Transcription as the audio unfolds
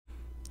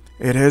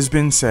It has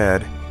been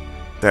said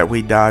that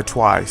we die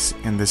twice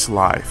in this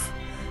life.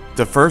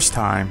 The first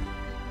time,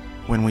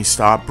 when we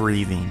stop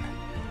breathing.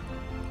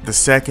 The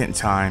second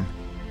time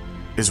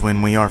is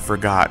when we are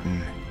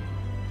forgotten.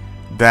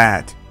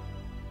 That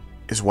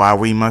is why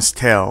we must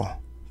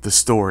tell the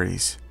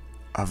stories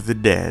of the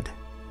dead.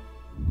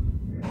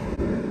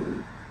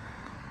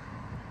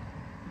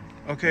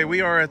 Okay, we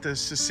are at the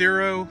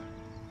Cicero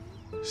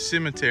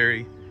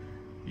Cemetery.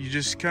 You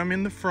just come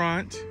in the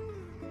front,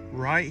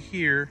 right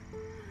here,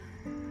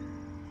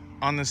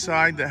 on the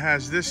side that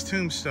has this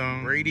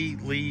tombstone, Brady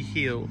Lee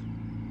Hill.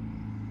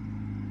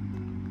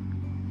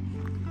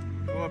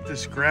 Go up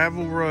this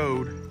gravel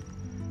road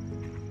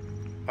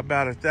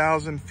about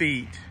 1,000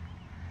 feet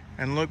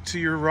and look to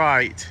your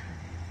right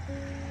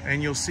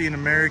and you'll see an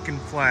American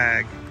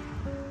flag.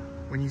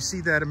 When you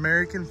see that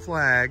American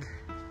flag,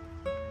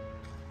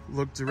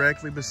 look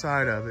directly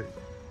beside of it.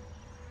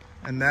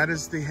 And that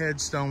is the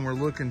headstone we're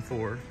looking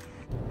for.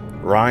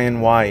 Ryan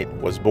White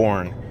was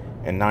born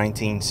in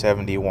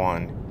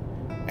 1971,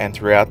 and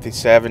throughout the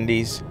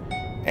 70s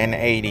and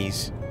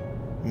 80s,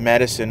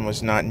 medicine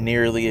was not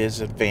nearly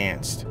as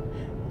advanced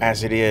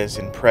as it is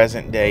in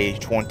present day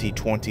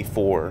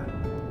 2024.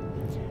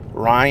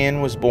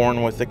 Ryan was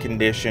born with a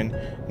condition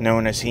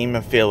known as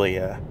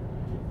hemophilia.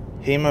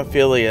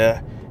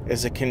 Hemophilia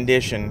is a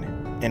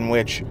condition in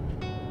which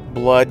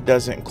blood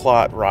doesn't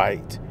clot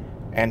right,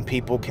 and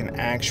people can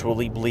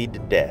actually bleed to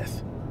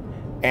death.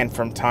 And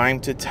from time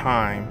to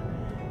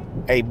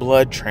time, a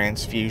blood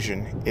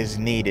transfusion is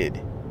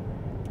needed.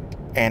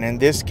 And in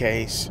this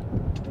case,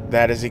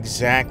 that is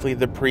exactly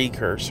the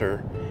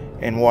precursor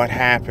in what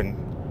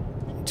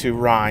happened to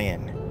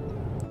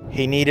Ryan.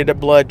 He needed a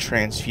blood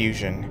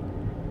transfusion,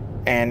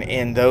 and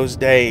in those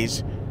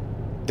days,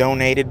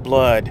 donated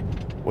blood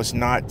was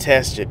not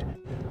tested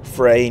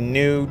for a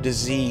new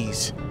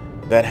disease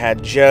that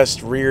had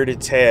just reared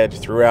its head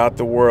throughout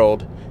the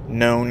world,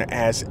 known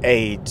as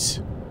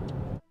AIDS.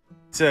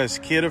 It says,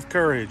 Kid of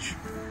Courage,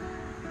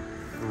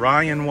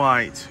 Ryan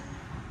White,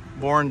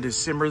 born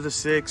December the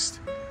 6th,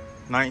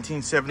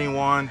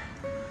 1971,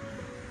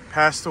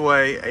 passed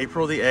away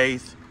April the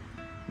 8th,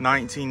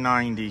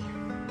 1990.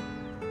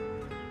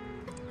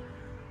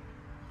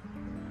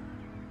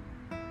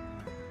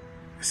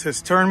 It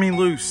says, turn me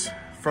loose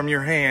from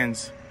your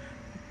hands.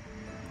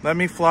 Let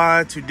me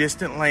fly to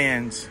distant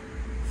lands.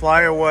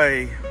 Fly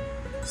away,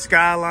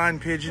 skyline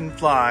pigeon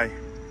fly,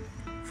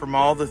 from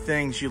all the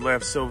things you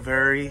left so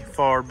very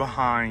far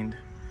behind.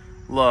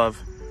 Love,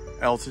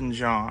 Elton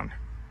John.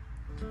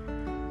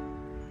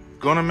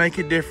 Gonna make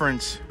a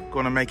difference,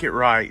 gonna make it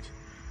right.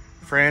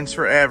 Friends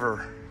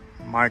forever,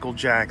 Michael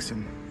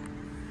Jackson.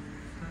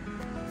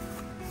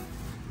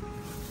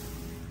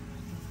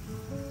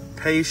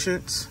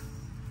 Patience,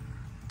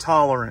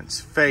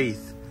 tolerance,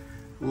 faith,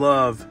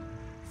 love,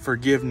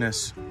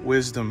 forgiveness,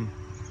 wisdom,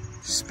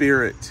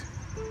 spirit.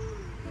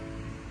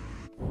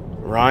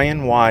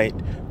 Ryan White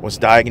was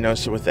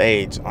diagnosed with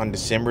AIDS on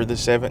December the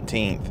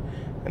 17th,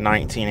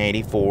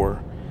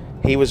 1984.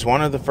 He was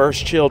one of the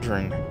first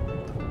children,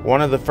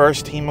 one of the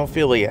first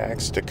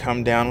hemophiliacs to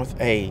come down with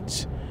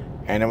AIDS,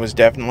 and it was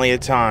definitely a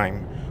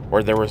time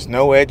where there was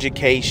no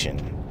education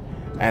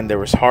and there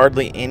was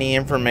hardly any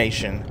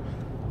information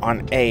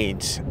on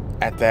AIDS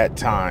at that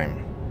time.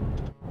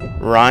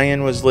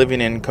 Ryan was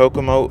living in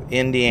Kokomo,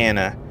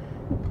 Indiana,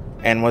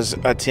 and was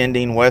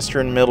attending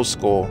Western Middle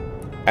School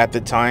at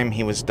the time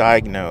he was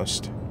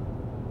diagnosed.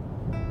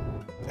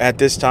 At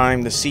this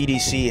time, the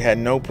CDC had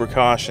no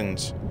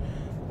precautions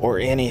or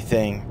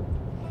anything.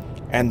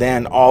 And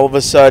then all of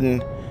a sudden,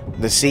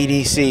 the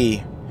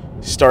CDC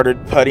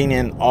started putting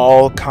in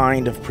all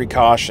kind of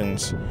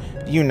precautions.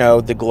 You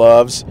know, the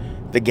gloves,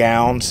 the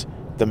gowns,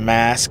 the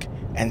mask,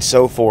 and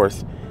so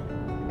forth.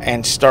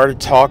 And started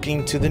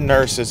talking to the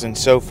nurses and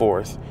so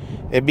forth.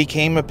 It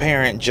became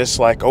apparent just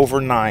like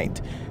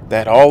overnight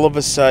that all of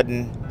a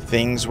sudden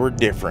things were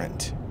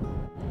different.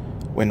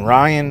 When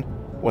Ryan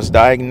was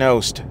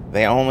diagnosed,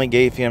 they only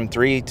gave him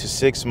 3 to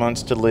 6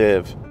 months to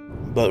live.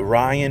 But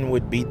Ryan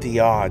would beat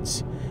the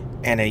odds,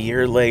 and a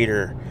year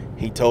later,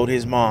 he told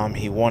his mom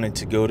he wanted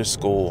to go to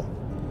school.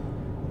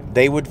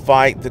 They would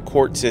fight the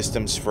court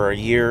systems for a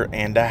year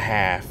and a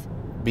half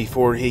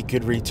before he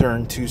could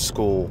return to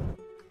school.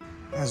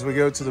 As we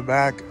go to the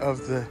back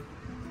of the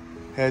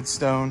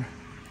headstone,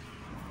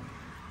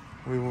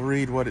 we will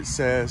read what it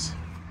says.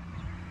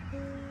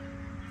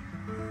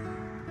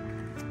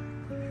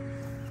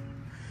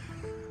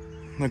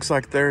 Looks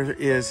like there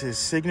is his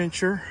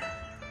signature.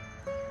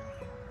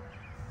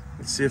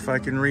 Let's see if I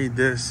can read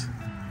this.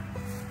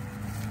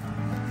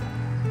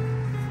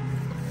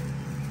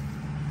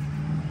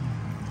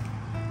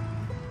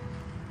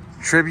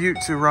 Tribute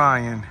to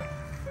Ryan.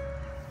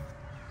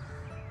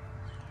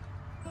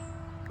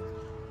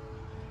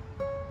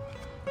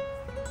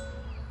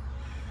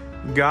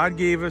 God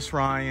gave us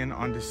Ryan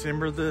on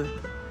December the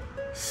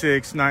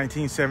 6th,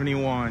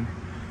 1971.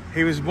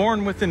 He was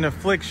born with an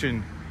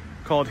affliction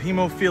called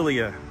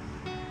hemophilia.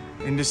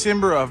 In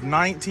December of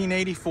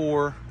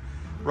 1984,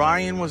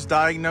 Ryan was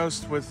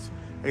diagnosed with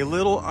a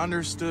little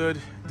understood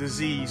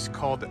disease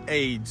called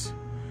AIDS.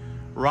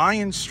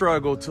 Ryan's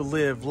struggle to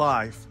live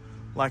life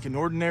like an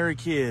ordinary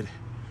kid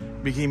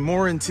became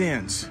more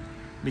intense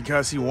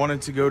because he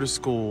wanted to go to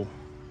school.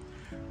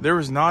 There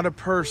was not a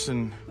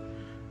person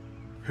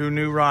who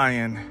knew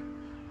Ryan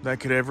that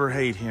could ever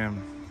hate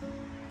him.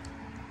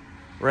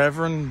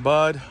 Reverend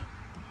Bud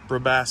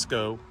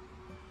Brabasco.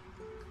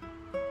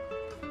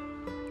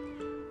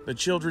 The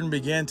children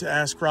began to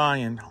ask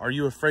Ryan, "Are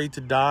you afraid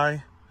to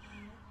die?"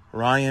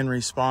 Ryan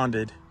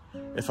responded,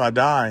 "If I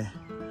die,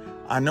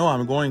 I know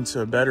I'm going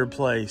to a better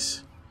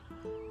place."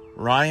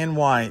 Ryan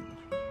White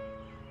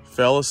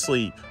fell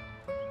asleep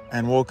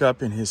and woke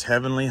up in his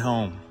heavenly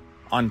home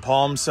on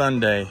Palm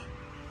Sunday,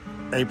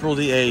 April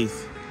the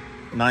 8th,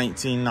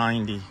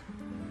 1990.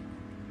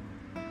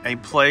 A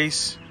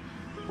place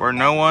where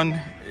no one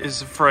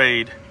is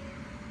afraid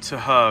to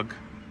hug.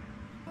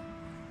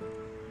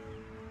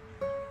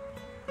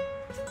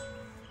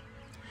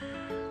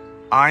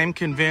 I am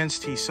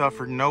convinced he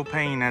suffered no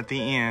pain at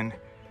the end.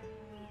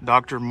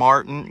 Dr.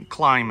 Martin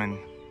Kleiman.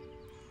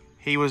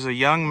 He was a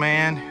young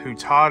man who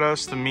taught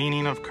us the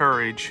meaning of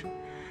courage,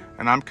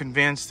 and I'm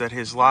convinced that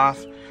his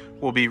life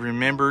will be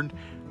remembered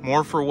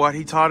more for what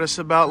he taught us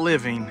about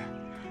living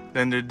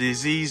than the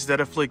disease that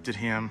afflicted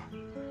him.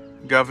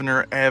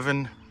 Governor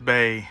Evan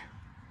Bay.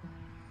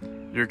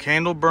 Your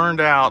candle burned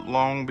out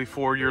long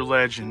before your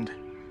legend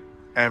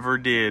ever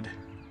did.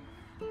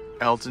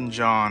 Elton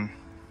John.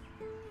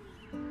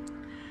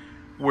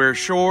 We're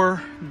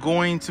sure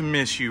going to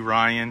miss you,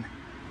 Ryan,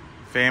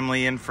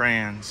 family and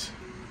friends.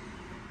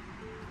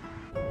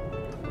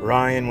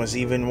 Ryan was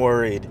even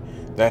worried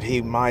that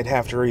he might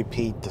have to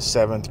repeat the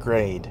 7th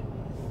grade.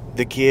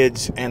 The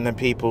kids and the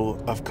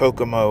people of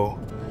Kokomo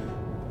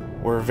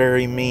were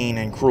very mean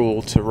and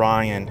cruel to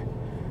Ryan,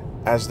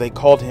 as they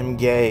called him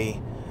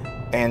gay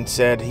and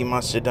said he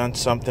must have done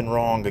something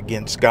wrong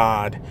against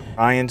God.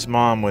 Ryan's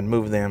mom would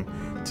move them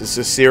to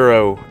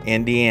Cicero,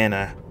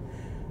 Indiana,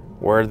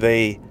 where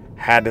they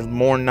had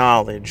more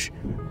knowledge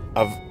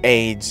of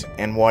AIDS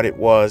and what it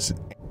was.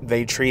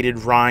 They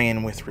treated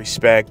Ryan with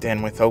respect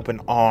and with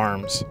open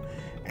arms,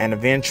 and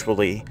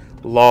eventually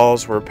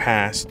laws were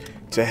passed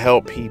to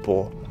help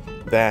people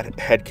that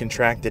had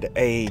contracted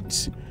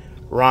AIDS.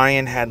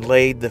 Ryan had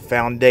laid the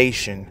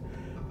foundation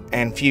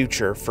and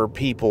future for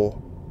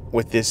people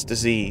with this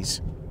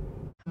disease.